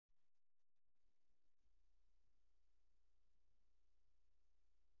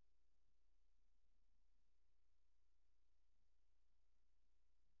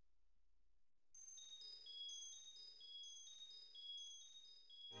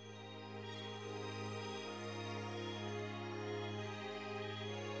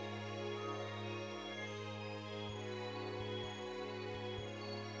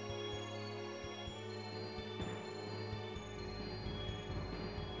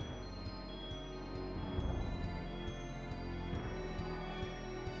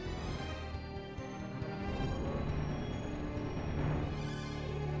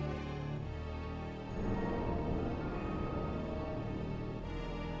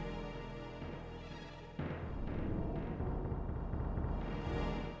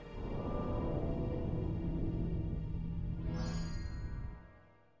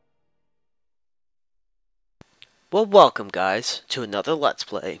Well, welcome guys to another Let's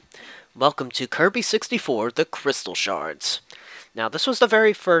Play. Welcome to Kirby 64, The Crystal Shards. Now, this was the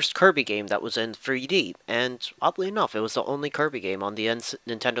very first Kirby game that was in 3D, and oddly enough, it was the only Kirby game on the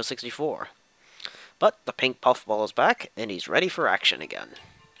Nintendo 64. But the pink puffball is back, and he's ready for action again.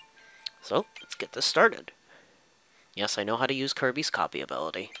 So, let's get this started. Yes, I know how to use Kirby's copy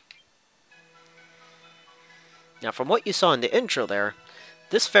ability. Now, from what you saw in the intro there,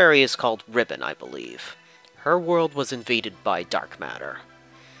 this fairy is called Ribbon, I believe. Her world was invaded by dark matter.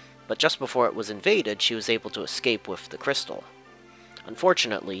 But just before it was invaded, she was able to escape with the crystal.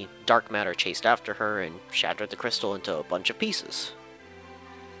 Unfortunately, dark matter chased after her and shattered the crystal into a bunch of pieces.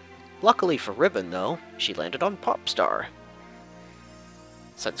 Luckily for Ribbon, though, she landed on Popstar.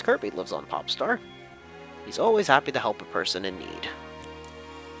 Since Kirby lives on Popstar, he's always happy to help a person in need.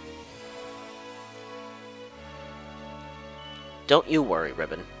 Don't you worry,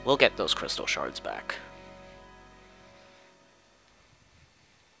 Ribbon. We'll get those crystal shards back.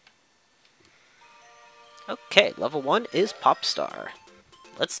 Okay, level 1 is Popstar.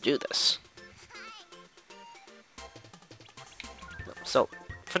 Let's do this. So,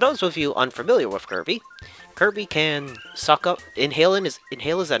 for those of you unfamiliar with Kirby, Kirby can inhale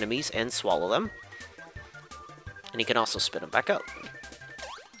his enemies and swallow them. And he can also spit them back out.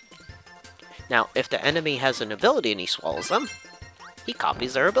 Now, if the enemy has an ability and he swallows them, he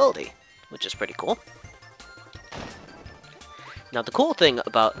copies their ability, which is pretty cool. Now, the cool thing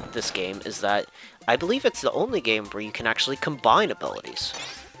about this game is that I believe it's the only game where you can actually combine abilities.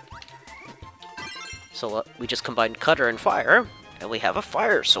 So we just combined Cutter and Fire, and we have a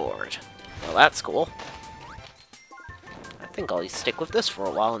Fire Sword. Well, that's cool. I think I'll stick with this for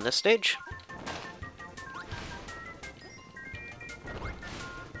a while in this stage.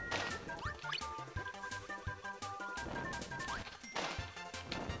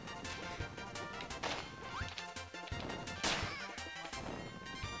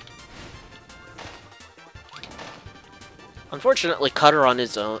 Unfortunately, Cutter on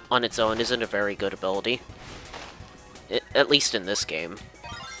its own isn't a very good ability. At least in this game.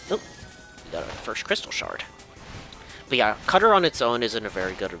 Nope, we got our first crystal shard. But yeah, Cutter on its own isn't a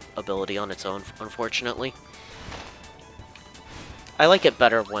very good ability on its own, unfortunately. I like it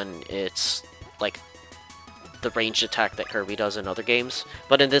better when it's like the ranged attack that Kirby does in other games.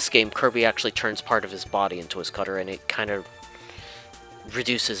 But in this game, Kirby actually turns part of his body into his Cutter, and it kind of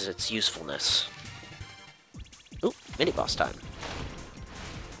reduces its usefulness. Ooh, mini-boss time.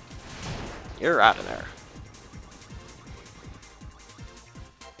 You're out of there.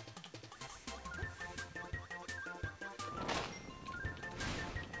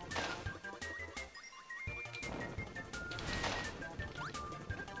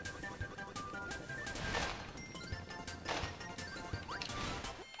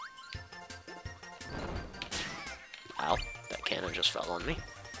 Ow, that cannon just fell on me.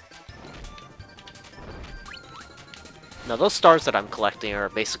 Now, those stars that I'm collecting are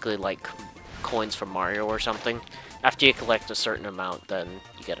basically like coins from Mario or something. After you collect a certain amount, then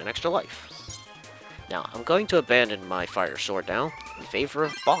you get an extra life. Now, I'm going to abandon my Fire Sword now in favor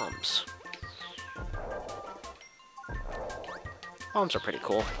of bombs. Bombs are pretty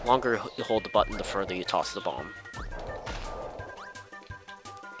cool. The longer you hold the button, the further you toss the bomb.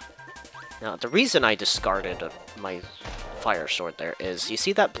 Now, the reason I discarded my Fire Sword there is, you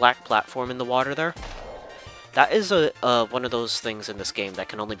see that black platform in the water there? That is one of those things in this game that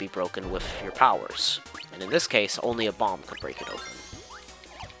can only be broken with your powers. And in this case, only a bomb could break it open.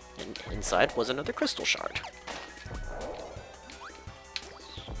 And inside was another crystal shard.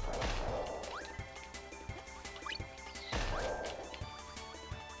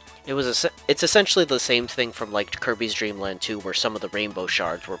 It's essentially the same thing from like Kirby's Dream Land 2, where some of the rainbow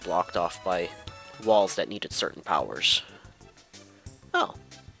shards were blocked off by walls that needed certain powers. Oh,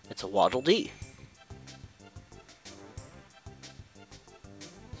 it's a Waddle Dee.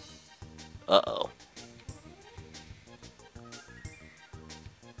 Uh-oh.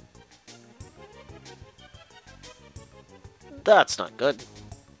 That's not good.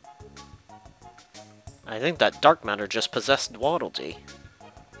 I think that dark matter just possessed Waddle Dee.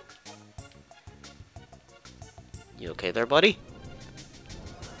 You okay there, buddy?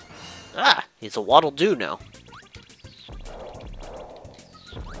 Ah, he's a Waddle Doo now.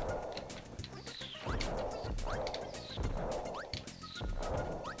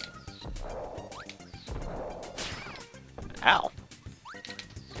 Ow.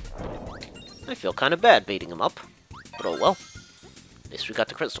 I feel kind of bad beating him up. But oh well. At least we got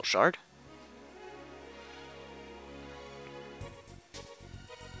the crystal shard.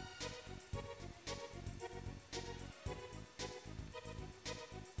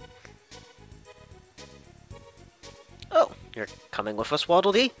 Coming with us,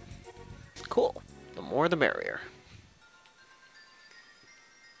 Waddle Dee? Cool. The more the merrier.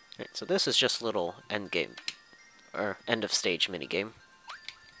 Alright, so this is just a little end game, or end of stage minigame.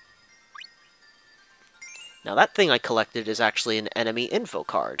 Now that thing I collected is actually an enemy info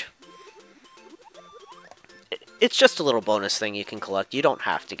card. It's just a little bonus thing you can collect. You don't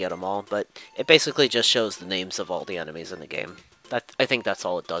have to get them all, but it basically just shows the names of all the enemies in the game. I think that's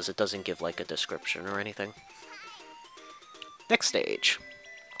all it does. It doesn't give like a description or anything. Next stage,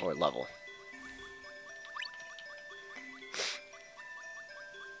 or level.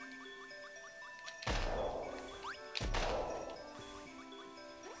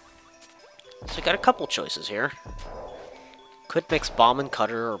 So we got a couple choices here. Could mix bomb and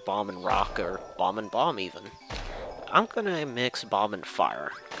cutter, or bomb and rock, or bomb and bomb even. I'm gonna mix bomb and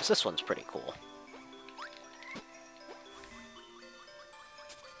fire, because this one's pretty cool.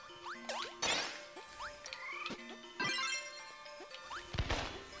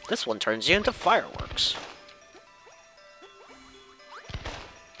 This one turns you into fireworks.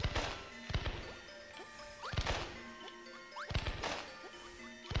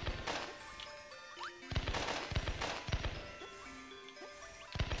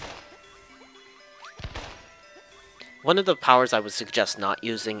 One of the powers I would suggest not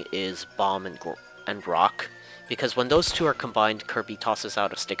using is Bomb and Rock, because when those two are combined, Kirby tosses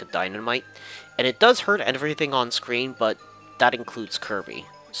out a stick of dynamite, and it does hurt everything on screen, but that includes Kirby,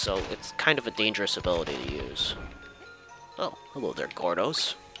 so it's kind of a dangerous ability to use. Oh, hello there,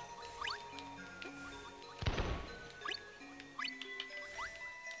 Gordos.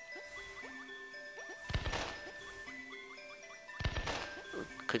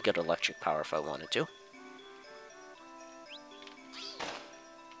 Could get electric power if I wanted to.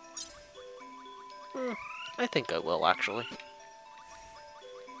 I think I will, actually.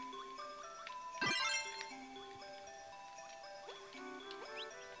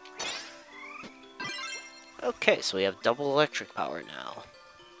 Okay, so we have double electric power now.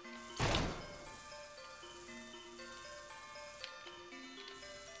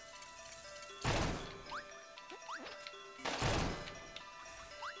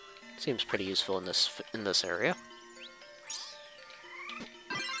 Seems pretty useful in this area.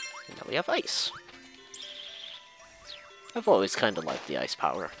 And now we have ice. I've always kind of liked the ice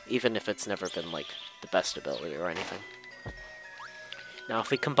power, even if it's never been, like, the best ability or anything. Now,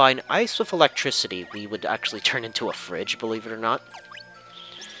 if we combine ice with electricity, we would actually turn into a fridge, believe it or not.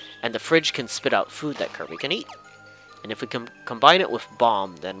 And the fridge can spit out food that Kirby can eat. And if we combine it with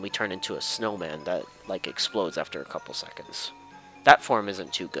bomb, then we turn into a snowman that, like, explodes after a couple seconds. That form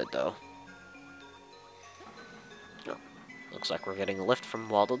isn't too good, though. Oh, looks like we're getting a lift from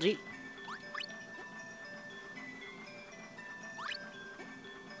Waddle Dee.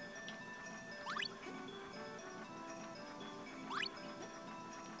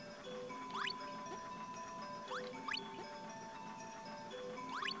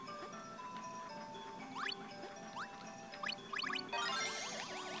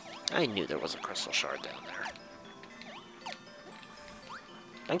 I knew there was a crystal shard down there.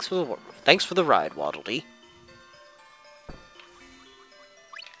 Thanks for the ride, Waddle Dee.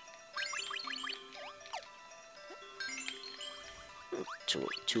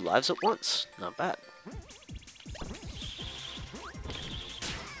 Two lives at once. Not bad.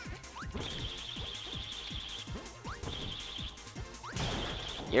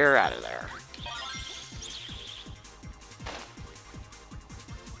 You're out of there.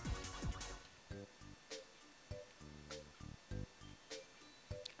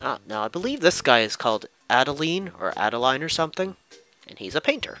 Ah, now I believe this guy is called Adeline, or Adeline or something, and he's a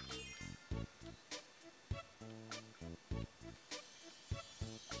painter.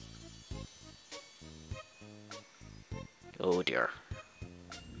 Oh dear.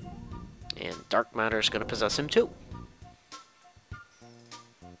 And dark matter is going to possess him too.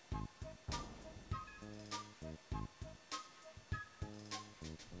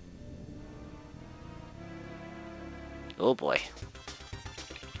 Oh boy.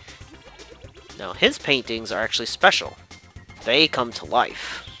 Now, his paintings are actually special. They come to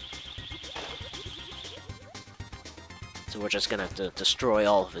life. So we're just gonna have to destroy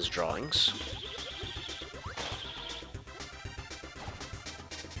all of his drawings.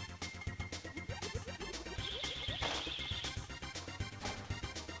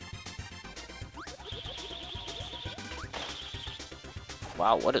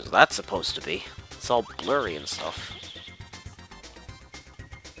 Wow, what is that supposed to be? It's all blurry and stuff.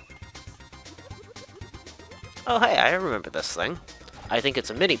 Oh hey, I remember this thing. I think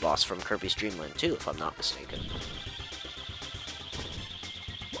it's a mini-boss from Kirby's Dream Land 2, if I'm not mistaken.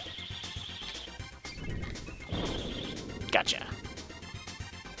 Gotcha.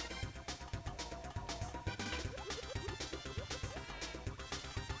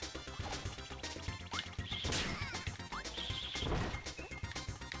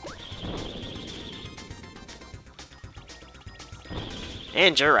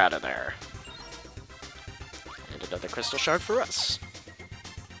 And you're out of there. And another crystal shard for us.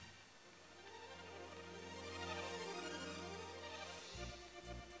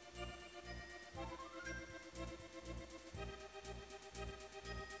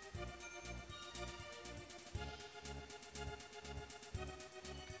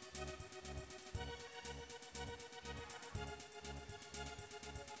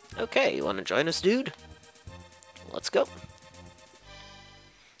 Okay, you want to join us, dude? Let's go.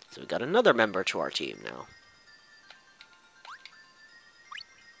 So we got another member to our team now.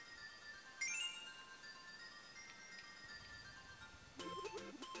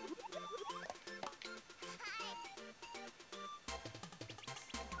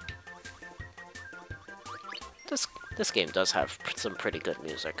 This game does have some pretty good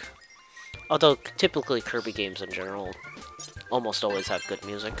music. Although, typically Kirby games in general almost always have good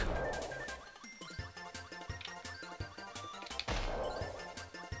music.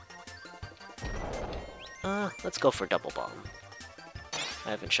 Let's go for Double Bomb.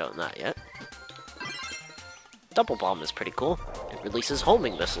 I haven't shown that yet. Double Bomb is pretty cool. It releases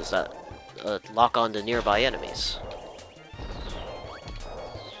homing missiles that lock on to nearby enemies.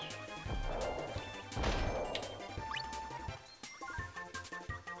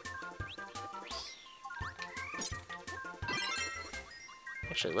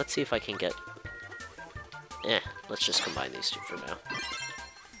 Actually, let's see if I can get... let's just combine these two for now.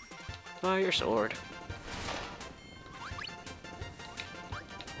 Fire sword.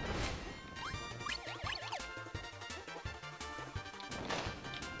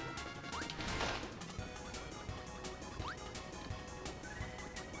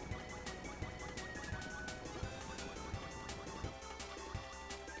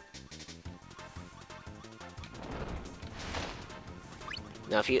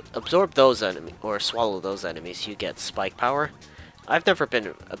 Now, if you absorb those enemies, or swallow those enemies, you get spike power. I've never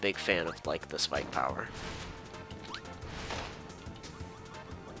been a big fan of, like, the spike power.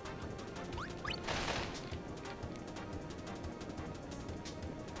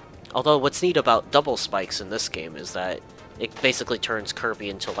 Although, what's neat about double spikes in this game is that it basically turns Kirby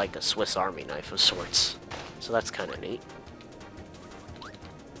into, like, a Swiss Army knife of sorts. So that's kind of neat.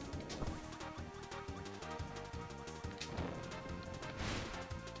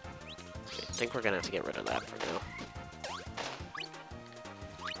 I think we're gonna have to get rid of that for now.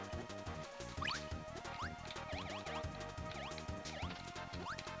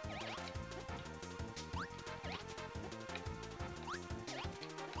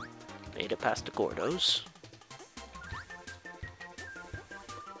 Made it past the Gordos.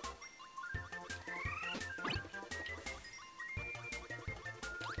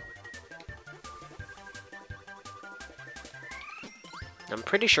 I'm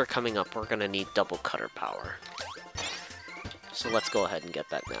pretty sure coming up we're gonna need double cutter power. So let's go ahead and get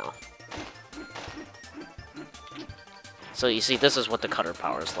that now. So you see, this is what the cutter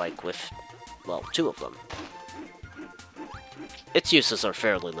power is like with, well, two of them. Its uses are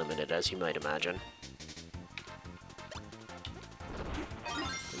fairly limited, as you might imagine.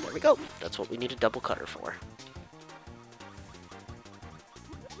 And there we go. That's what we need a double cutter for.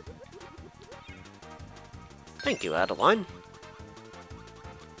 Thank you, Adeline.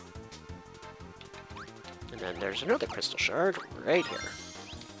 And then there's another crystal shard right here.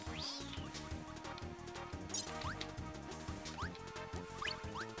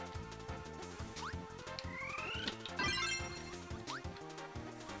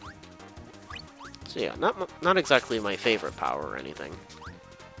 So yeah, not exactly my favorite power or anything.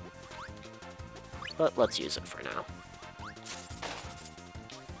 But let's use it for now.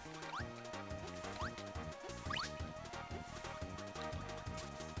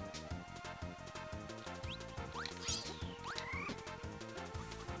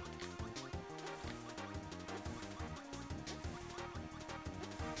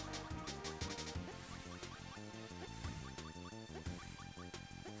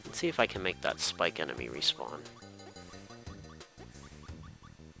 Let's see if I can make that spike enemy respawn.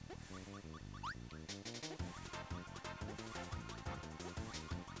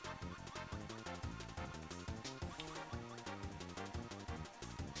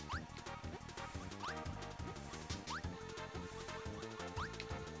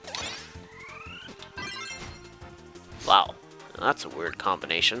 Wow, that's a weird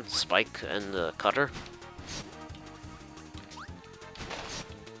combination. Spike and the cutter.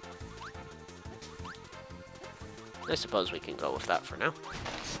 I suppose we can go with that for now.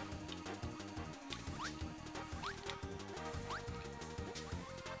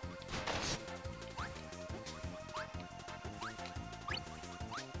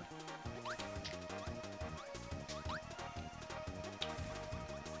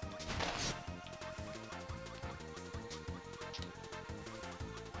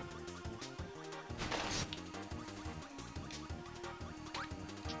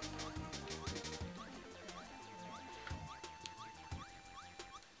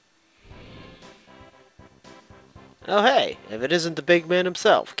 Oh hey, if it isn't the big man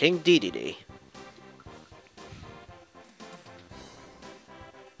himself, King Dedede.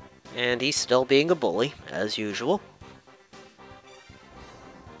 And he's still being a bully, as usual.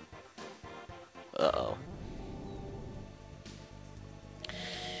 Uh-oh.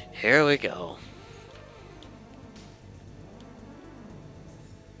 Here we go.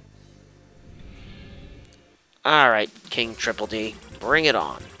 Alright, King Triple D, bring it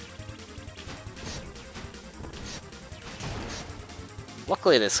on.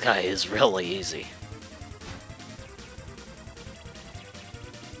 Luckily this guy is really easy.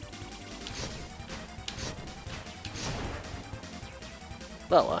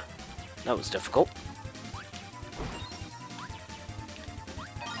 Well, that was difficult.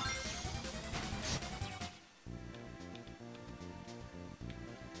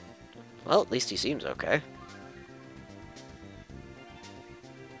 Well, at least he seems okay.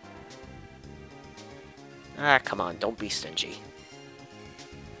 Ah, come on, don't be stingy.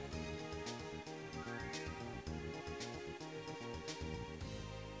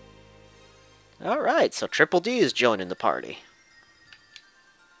 Alright, so Triple D is joining the party.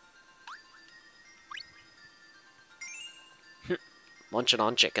 Munching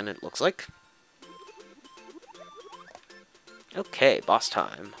on chicken, it looks like. Okay, boss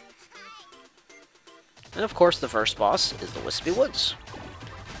time. And of course, the first boss is the Wispy Woods.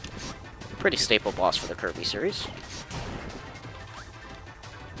 Pretty staple boss for the Kirby series.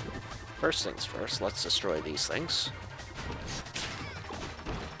 First things first, let's destroy these things.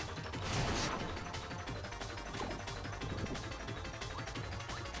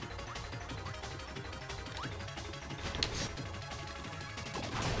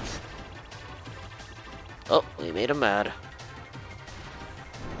 Oh, we made him mad.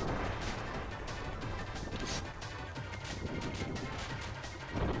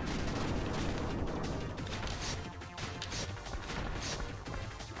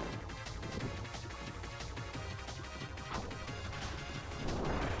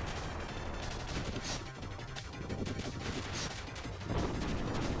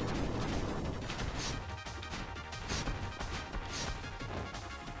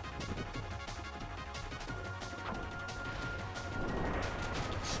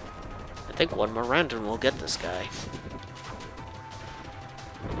 I think one more round and we'll get this guy.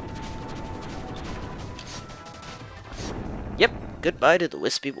 Yep, goodbye to the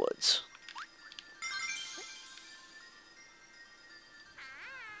Wispy Woods.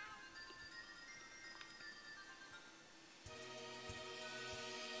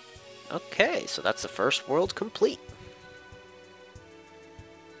 Okay, so that's the first world complete.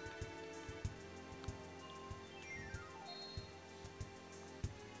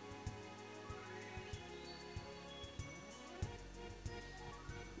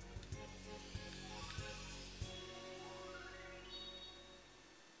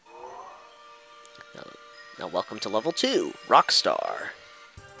 Now welcome to level 2, Rockstar.